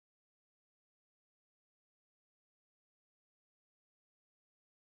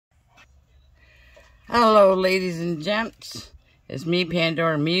Hello, ladies and gents. It's me,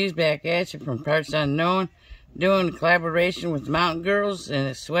 Pandora Muse, back at you from Parts Unknown, doing a collaboration with Mountain Girls and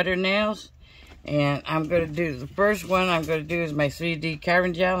the sweater nails. And I'm going to do the first one I'm going to do is my 3D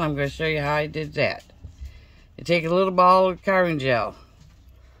carving gel. I'm going to show you how I did that. You take a little ball of carving gel,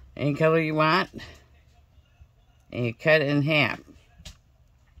 any color you want, and you cut it in half.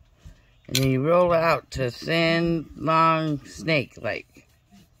 And then you roll it out to a thin, long snake-like.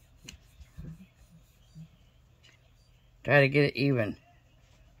 Try to get it even.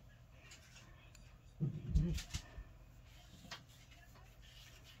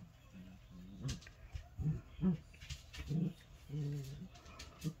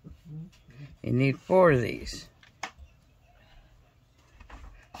 You need 4 of these.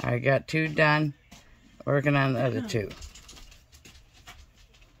 I got 2 done, working on the other 2.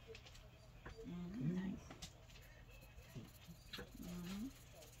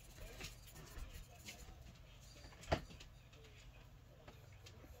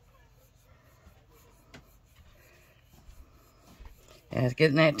 Yeah, it's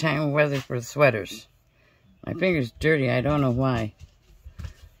getting that time of weather for the sweaters. My finger's dirty, I don't know why.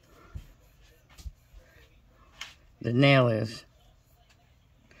 The nail is.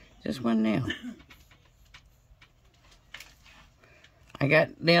 Just one nail. I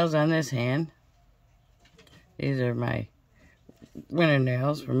got nails on this hand. These are my winter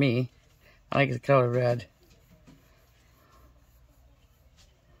nails for me. I like the color red.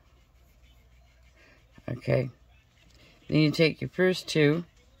 Okay. Then you take your first 2,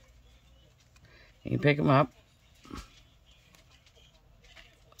 and you pick them up,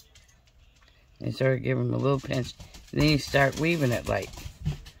 and sort of give them a little pinch. Then you start weaving it like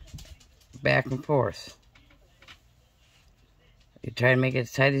back and forth. You try to make it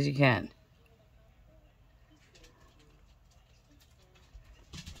as tight as you can.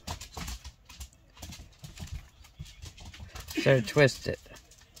 Sort of twist it.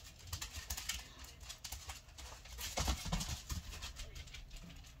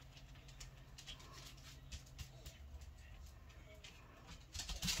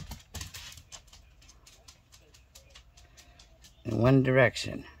 In one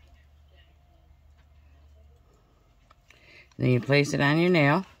direction. Then you place it on your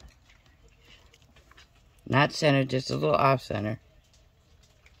nail. Not centered, just a little off center.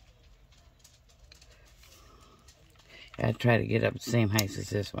 Gotta try to get up the same height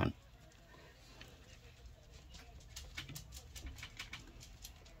as this one.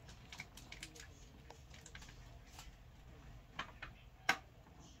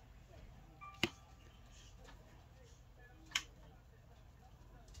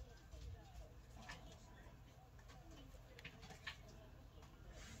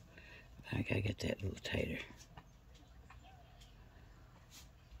 I gotta get that a little tighter.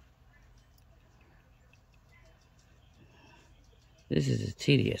 This is the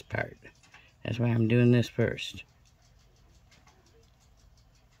tedious part. That's why I'm doing this first.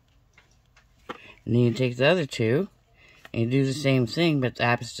 And then you take the other 2 and you do the same thing but the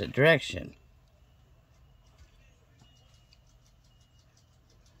opposite direction.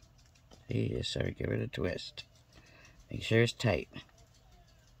 You just sort of give it a twist. Make sure it's tight.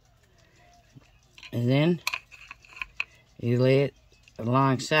 And then you lay it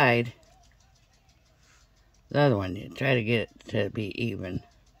alongside the other one. You try to get it to be even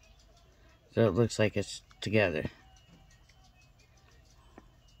so it looks like it's together.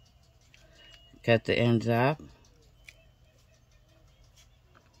 Cut the ends off.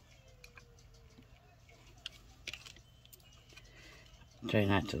 Try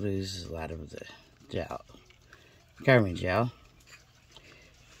not to lose a lot of the gel, carving gel.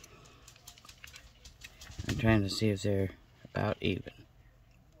 I'm trying to see if they're about even.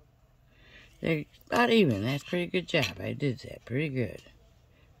 They're about even. That's a pretty good job. I did that pretty good.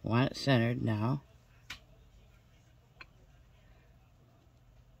 Want it centered now.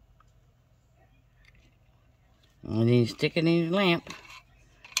 And then you stick it in your lamp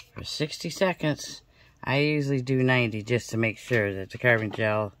for 60 seconds. I usually do 90 just to make sure that the carving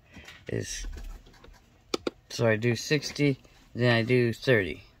gel is... So I do 60, then I do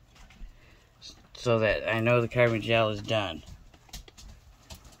 30. So that I know the carving gel is done.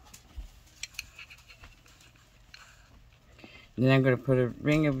 And then I'm going to put a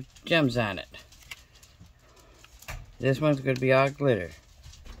ring of gems on it. This one's going to be all glitter.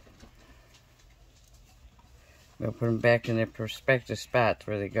 I'm going to put them back in their prospective spots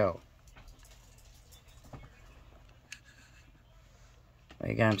where they go.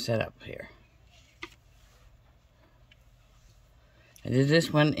 I got them set up here. I did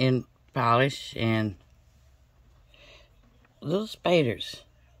this one in polish and little spiders.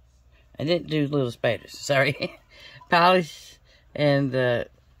 I didn't do little spiders, sorry. Polished and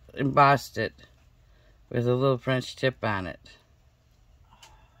embossed it with a little French tip on it.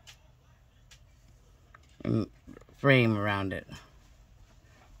 And frame around it.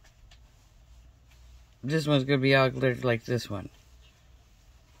 This one's going to be all glittered like this one.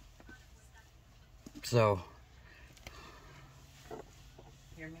 So,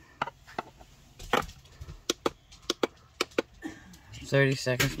 30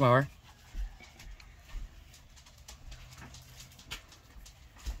 seconds more.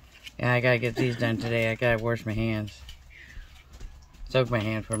 Yeah, I gotta get these done today. I gotta wash my hands. Soak my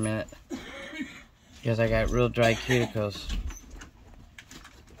hand for a minute. Because I got real dry cuticles.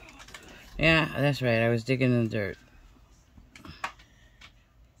 Yeah, that's right. I was digging in the dirt.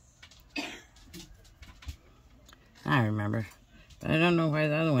 I remember. But I don't know why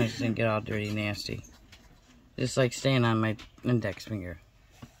the other ones didn't get all dirty nasty. Just like staying on my index finger.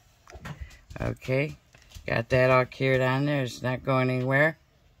 Okay. Got that all cured on there. It's not going anywhere.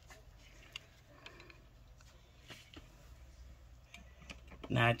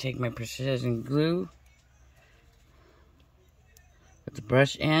 Now I take my precision glue with the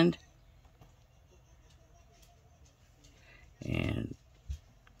brush end and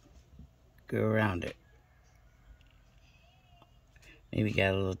go around it. Maybe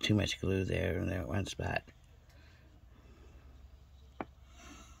got a little too much glue there in that one spot.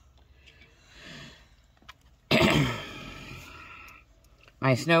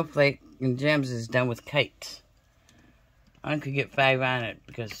 My snowflake and gems is done with kites. I could get 5 on it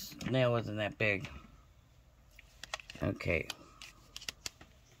because the nail wasn't that big. Okay.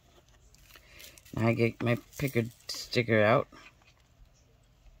 Now I get my picker sticker out.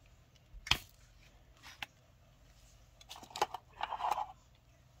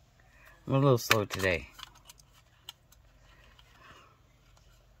 I'm a little slow today.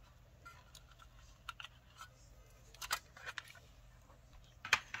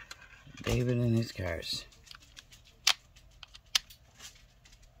 David and his cars.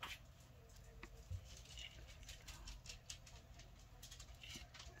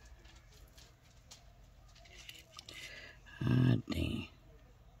 Ah, dang.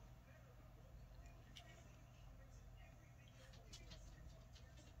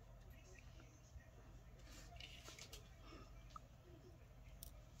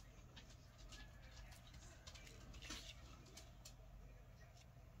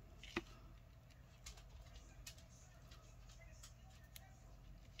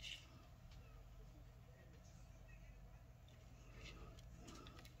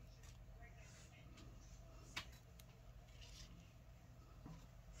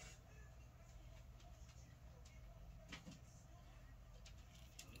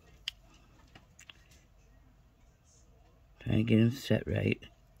 Trying to get them set right.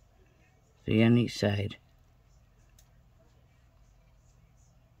 3 on each side.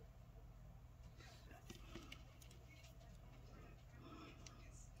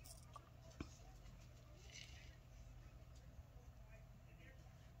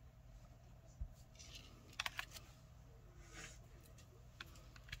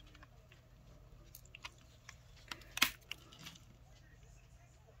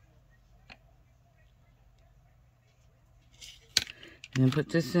 And then put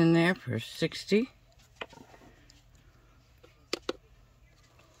this in there for 60.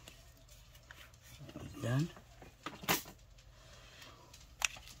 Done.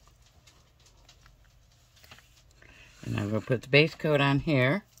 And I'm going to put the base coat on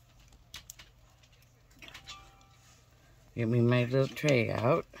here. Get me my little tray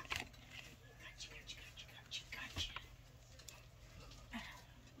out.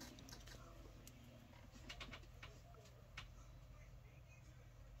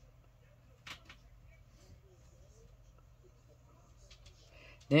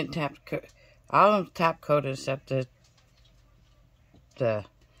 Didn't top coat, all of them top coated except the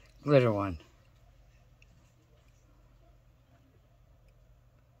glitter one.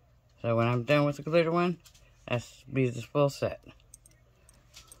 So when I'm done with the glitter one, that's be the full set.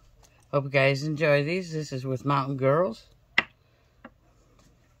 Hope you guys enjoy these. This is with Mountain Girlz.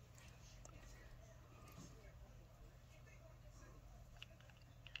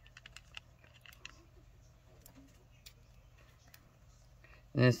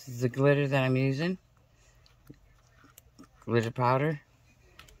 And this is the glitter that I'm using. Glitter powder.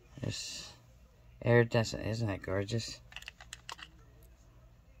 This iridescent, isn't that gorgeous?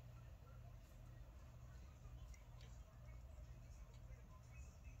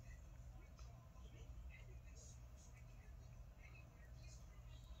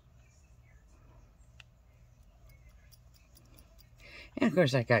 And of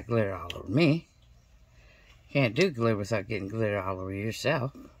course I got glitter all over me. Can't do glitter without getting glitter all over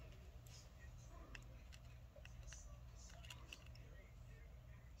yourself.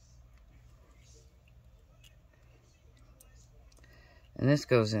 And this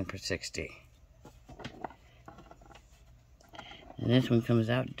goes in for 60. And this one comes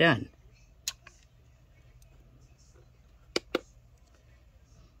out done.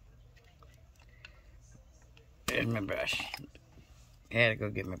 There's my brush. I had to go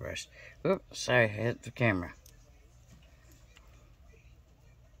get my brush. Oops, sorry, I hit the camera.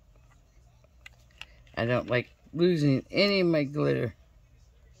 I don't like losing any of my glitter.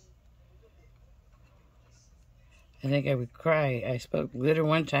 I think I would cry. I spoke glitter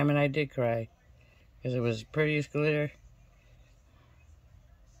one time and I did cry. Because it was the prettiest glitter.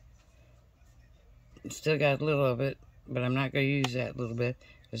 Still got a little of it, but I'm not going to use that little bit.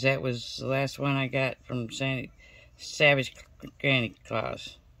 Because that was the last one I got from Savage Granny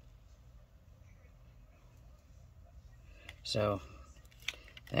Claus. So,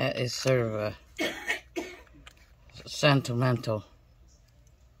 that is sort of a sentimental.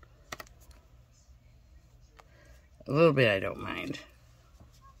 A little bit I don't mind.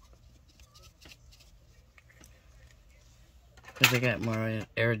 Because I got more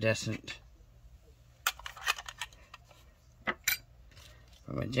iridescent.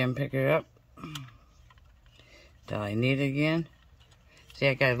 Put my gem picker up. Till I need it again. See,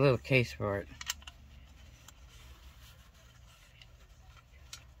 I got a little case for it.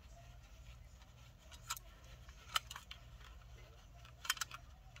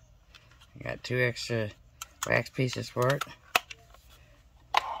 I got 2 extra wax pieces for it.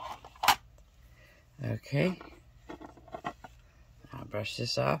 Okay. I'll brush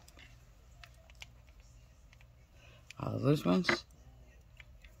this off. All the loose ones.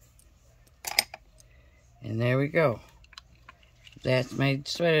 And there we go. That's my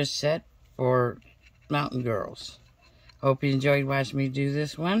sweater set for Mountain Girls. Hope you enjoyed watching me do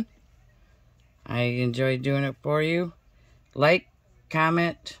this one. I enjoyed doing it for you. Like,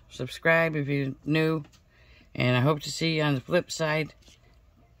 comment, subscribe if you're new. And I hope to see you on the flip side.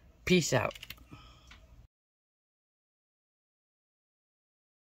 Peace out.